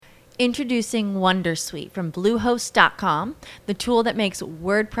Introducing Wondersuite from Bluehost.com, the tool that makes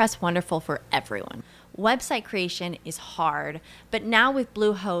WordPress wonderful for everyone. Website creation is hard, but now with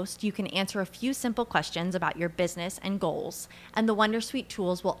Bluehost, you can answer a few simple questions about your business and goals, and the Wondersuite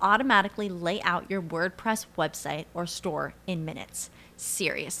tools will automatically lay out your WordPress website or store in minutes.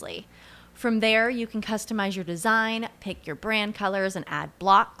 Seriously. From there, you can customize your design, pick your brand colors, and add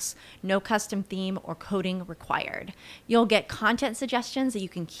blocks. No custom theme or coding required. You'll get content suggestions that you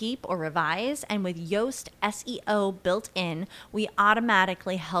can keep or revise, and with Yoast SEO built in, we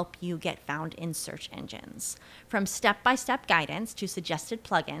automatically help you get found in search engines. From step-by-step guidance to suggested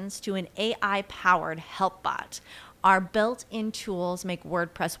plugins to an AI-powered help bot, our built-in tools make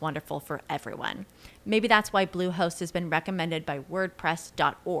WordPress wonderful for everyone. Maybe that's why Bluehost has been recommended by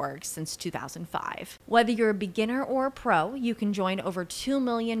WordPress.org since 2005. Whether you're a beginner or a pro, you can join over 2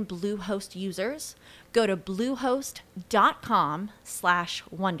 million Bluehost users. Go to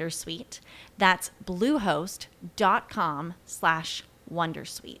bluehost.com/wondersuite. That's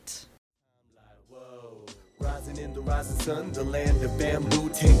bluehost.com/wondersuite. Rising in the rising sun, the land of bamboo,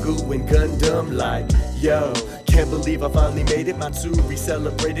 Tengu, and Gundam. Like, yo, can't believe I finally made it. Matsuri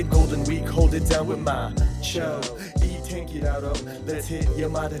celebrated Golden Week, hold it down with my cho. Let's hit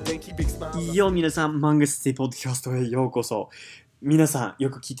Yamada Denki big smile. いいよ皆さん、マングスティポッドキャストへようこそ。皆さん、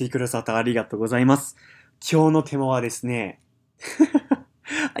よく聞いてくださってありがとうございます。今日のテーマはですね、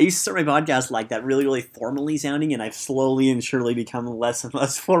I used to start my podcast like that, really, really formally sounding, and I've slowly and surely become less and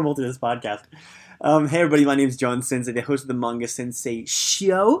less formal to this podcast. Hey everybody, my name is John Sensei, the host of the Manga Sensei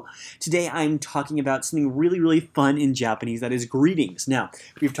Show. Today I'm talking about something really, really fun in Japanese, that is greetings. Now,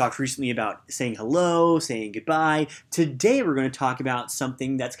 we've talked recently about saying hello, saying goodbye. Today we're going to talk about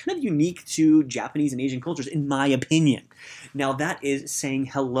something that's kind of unique to Japanese and Asian cultures, in my opinion. Now, that is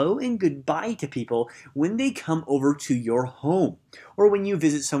saying hello and goodbye to people when they come over to your home, or when you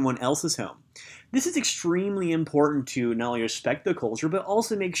visit someone else's home. This is extremely important to not only respect the culture, but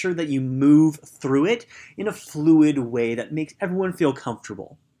also make sure that you move through it in a fluid way that makes everyone feel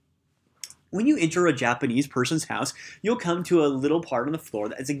comfortable. When you enter a Japanese person's house, you'll come to a little part on the floor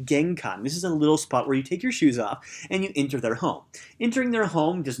that is a genkan. This is a little spot where you take your shoes off and you enter their home. Entering their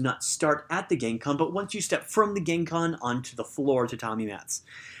home does not start at the genkan, but once you step from the genkan onto the floor, tatami mats.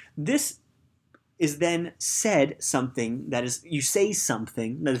 This is then said something that is, you say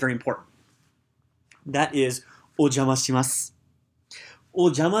something that is very important. That is, お邪魔します. お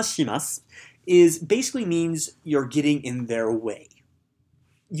邪魔します is basically means you're getting in their way.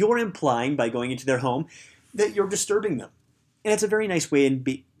 You're implying by going into their home that you're disturbing them. And it's a very nice way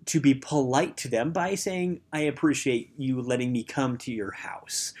to be polite to them by saying, I appreciate you letting me come to your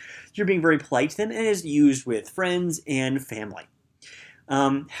house. You're being very polite to them, and is used with friends and family.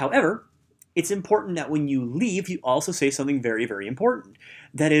 However, it's important that when you leave, you also say something very, very important.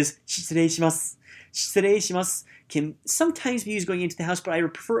 That is, 失礼します. 失礼します can sometimes be used going into the house, but I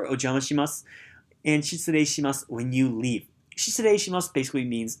prefer お邪魔します and 失礼します when you leave. 失礼します basically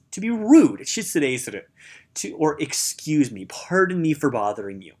means to be rude. 失礼する or excuse me, pardon me for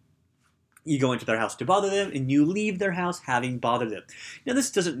bothering you. You go into their house to bother them, and you leave their house having bothered them. Now,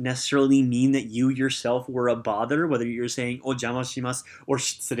 this doesn't necessarily mean that you yourself were a bother, whether you're saying お邪魔します or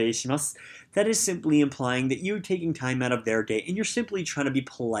失礼します. That is simply implying that you're taking time out of their day, and you're simply trying to be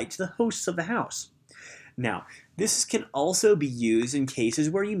polite to the hosts of the house. Now, this can also be used in cases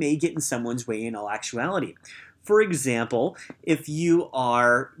where you may get in someone's way in all actuality. For example, if you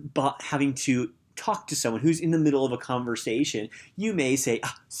are having to talk to someone who's in the middle of a conversation, you may say,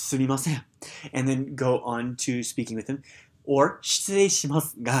 すみません, and then go on to speaking with them. Or, 失礼しま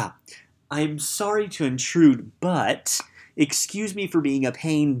すが, I'm sorry to intrude, but, excuse me for being a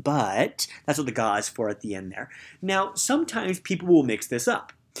pain, but, that's what the ga is for at the end there. Now, sometimes people will mix this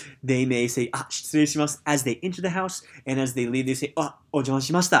up. They may say, 失礼します as they enter the house, and as they leave, they say, お邪魔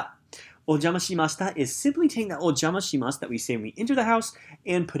しました. お邪魔しました is simply taking that お邪魔します that we say when we enter the house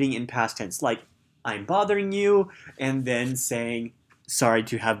and putting it in past tense, like, I'm bothering you, and then saying, sorry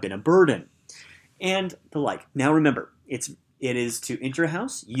to have been a burden, and the like. Now remember, it is to enter a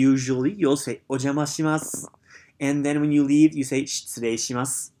house. Usually you'll say お邪魔します, and then when you leave, you say 失礼しま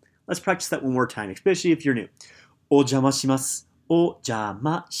す. Let's practice that one more time, especially if you're new. お邪魔します. お邪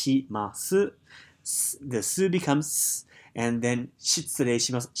魔します. The su becomes, and then 失礼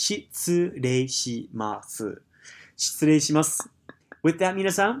します. 失礼します. 失礼します. With that,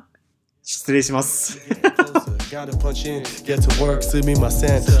 皆さん、失礼します。Gotta punch in, get to work, すみま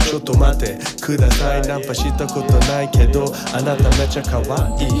せん。ちょっと待ってください。ナンパしたことないけど、あなためちゃ可愛い。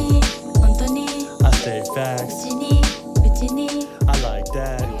本当に I say facts. うちに I like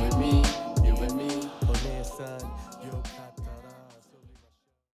that.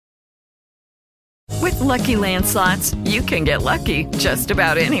 Lucky Land Slots, you can get lucky just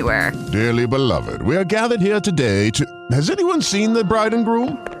about anywhere. Dearly beloved, we are gathered here today to... Has anyone seen the bride and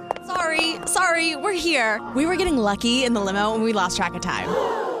groom? Sorry, we're here. We were getting lucky in the limo and we lost track of time.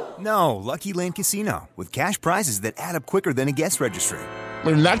 No, Lucky Land Casino, with cash prizes that add up quicker than a guest registry.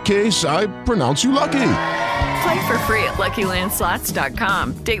 In that case, I pronounce you lucky. Play for free at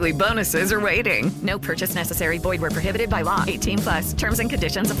LuckyLandSlots.com. Daily bonuses are waiting. No purchase necessary. Void where prohibited by law. 18+. Terms and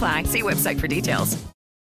conditions apply. See website for details.